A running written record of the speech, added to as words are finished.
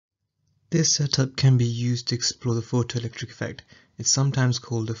This setup can be used to explore the photoelectric effect. It's sometimes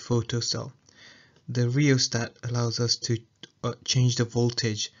called a photocell. The rheostat allows us to change the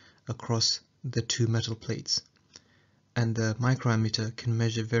voltage across the two metal plates, and the microammeter can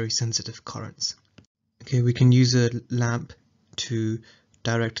measure very sensitive currents. Okay, we can use a lamp to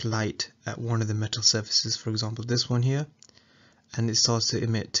direct light at one of the metal surfaces, for example this one here, and it starts to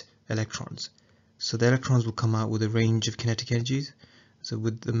emit electrons. So the electrons will come out with a range of kinetic energies, so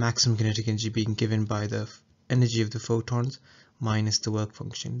with the maximum kinetic energy being given by the energy of the photons minus the work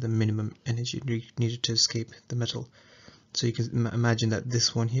function, the minimum energy needed to escape the metal. So you can imagine that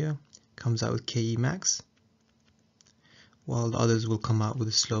this one here comes out with KEmax, while the others will come out with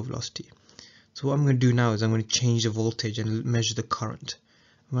a slow velocity. So what I'm going to do now is I'm going to change the voltage and measure the current.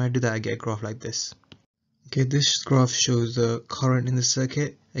 When I do that, I get a graph like this. Okay, this graph shows the current in the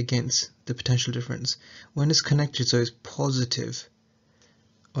circuit against the potential difference. When it's connected, so it's positive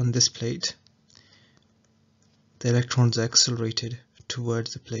on this plate, the electrons are accelerated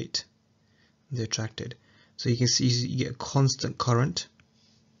towards the plate. They're attracted. So you can see you get a constant current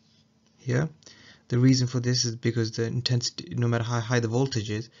here. The reason for this is because the intensity, no matter how high the voltage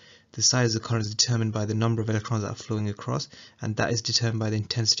is, the size of the current is determined by the number of electrons that are flowing across, and that is determined by the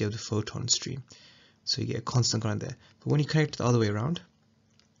intensity of the photon stream. So you get a constant current there. But when you connect it the other way around,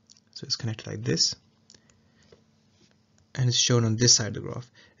 so it's connected like this, and it's shown on this side of the graph.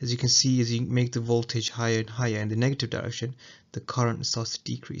 As you can see, as you make the voltage higher and higher in the negative direction, the current starts to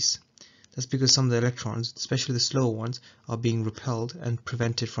decrease. That's because some of the electrons, especially the slower ones, are being repelled and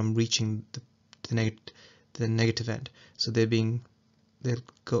prevented from reaching the negative end. So they'll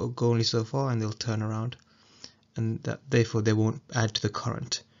go only so far, and they'll turn around, and therefore they won't add to the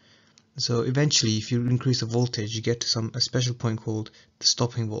current. So eventually, if you increase the voltage, you get to a special point called the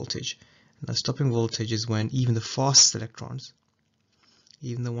stopping voltage. Now, stopping voltage is when even the fastest electrons,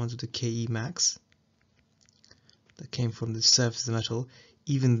 even the ones with the KEmax that came from the surface of the metal,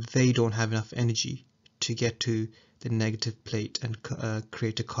 even they don't have enough energy to get to the negative plate and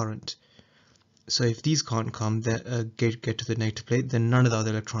create a current. So if these can't come, get to the negative plate, then none of the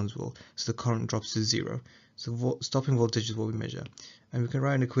other electrons will. So the current drops to zero. So stopping voltage is what we measure, and we can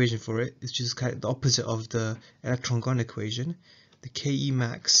write an equation for it. It's just kind of the opposite of the electron-gun equation. The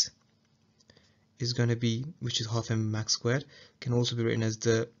KEmax is going to be, which is half m max squared, can also be written as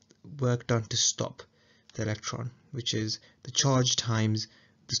the work done to stop the electron, which is the charge times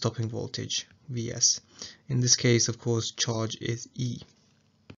the stopping voltage, Vs. In this case, of course, charge is E.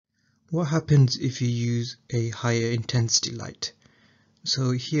 What happens if you use a higher intensity light?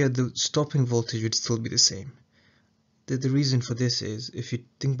 So here the stopping voltage would still be the same. The reason for this is, if you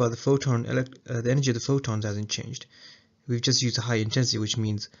think about the photon, the energy of the photons hasn't changed. We've just used a high intensity, which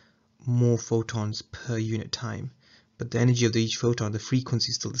means more photons per unit time, but the energy of each photon, the frequency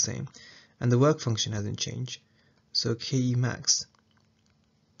is still the same, and the work function hasn't changed, so KEmax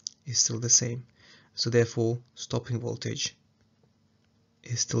is still the same, so therefore stopping voltage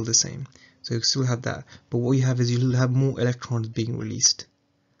is still the same. So you still have that, but what you have is you'll have more electrons being released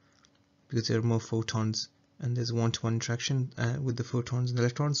because there are more photons, and there's a one-to-one interaction with the photons and the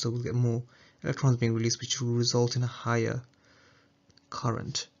electrons, so we'll get more electrons being released, which will result in a higher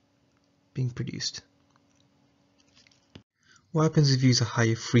current being produced. What happens if you use a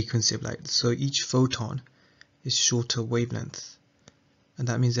higher frequency of light? So each photon is shorter wavelength, and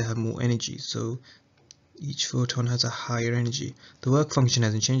that means they have more energy, so each photon has a higher energy. The work function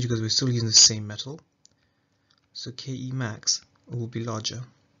hasn't changed because we're still using the same metal, so KEmax will be larger,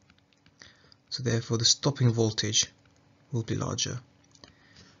 so therefore the stopping voltage will be larger,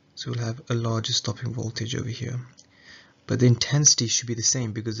 so we'll have a larger stopping voltage over here. But the intensity should be the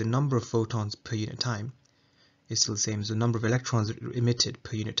same because the number of photons per unit time is still the same. So the number of electrons emitted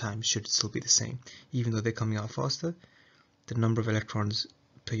per unit time should still be the same. Even though they're coming out faster, the number of electrons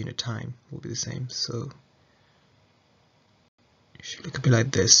per unit time will be the same. So it should look a bit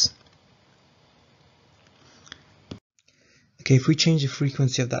like this. Okay, if we change the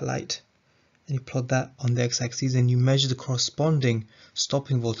frequency of that light and you plot that on the x-axis and you measure the corresponding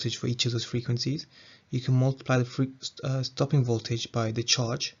stopping voltage for each of those frequencies, you can multiply the stopping voltage by the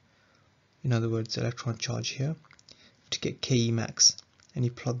charge, in other words electron charge here, to get KEmax, and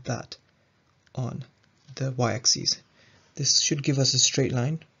you plot that on the y-axis. This should give us a straight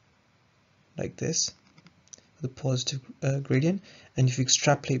line like this, the positive gradient, and if you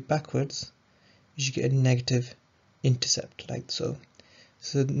extrapolate backwards you should get a negative intercept like so.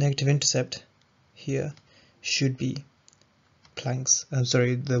 So the negative intercept here should be Planck's,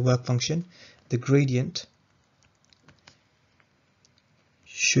 the work function. The gradient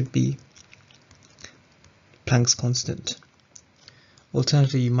should be Planck's constant.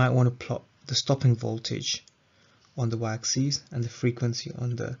 Alternatively, you might want to plot the stopping voltage on the y-axis and the frequency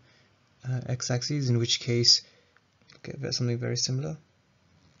on the x-axis, in which case you get something very similar.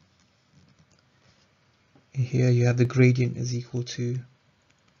 Here you have the gradient is equal to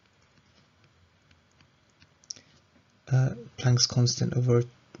Planck's constant over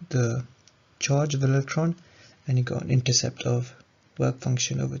the charge of the electron, and you got an intercept of work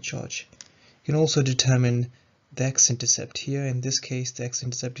function over charge. You can also determine the x-intercept here. In this case, the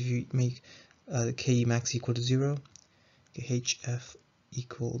x-intercept, if you make the KEmax equal to 0, HF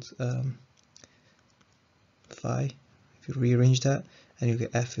equals phi. If you rearrange that, and you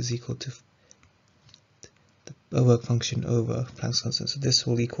get F is equal to the work function over Planck's constant. So this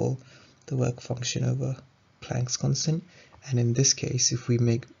will equal the work function over Planck's constant. And in this case, if we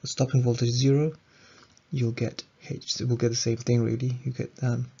make the stopping voltage 0, you'll get H. So we'll get the same thing really. You get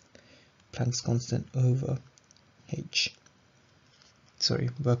Planck's constant over H. Sorry,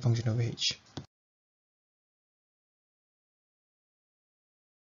 work function over H.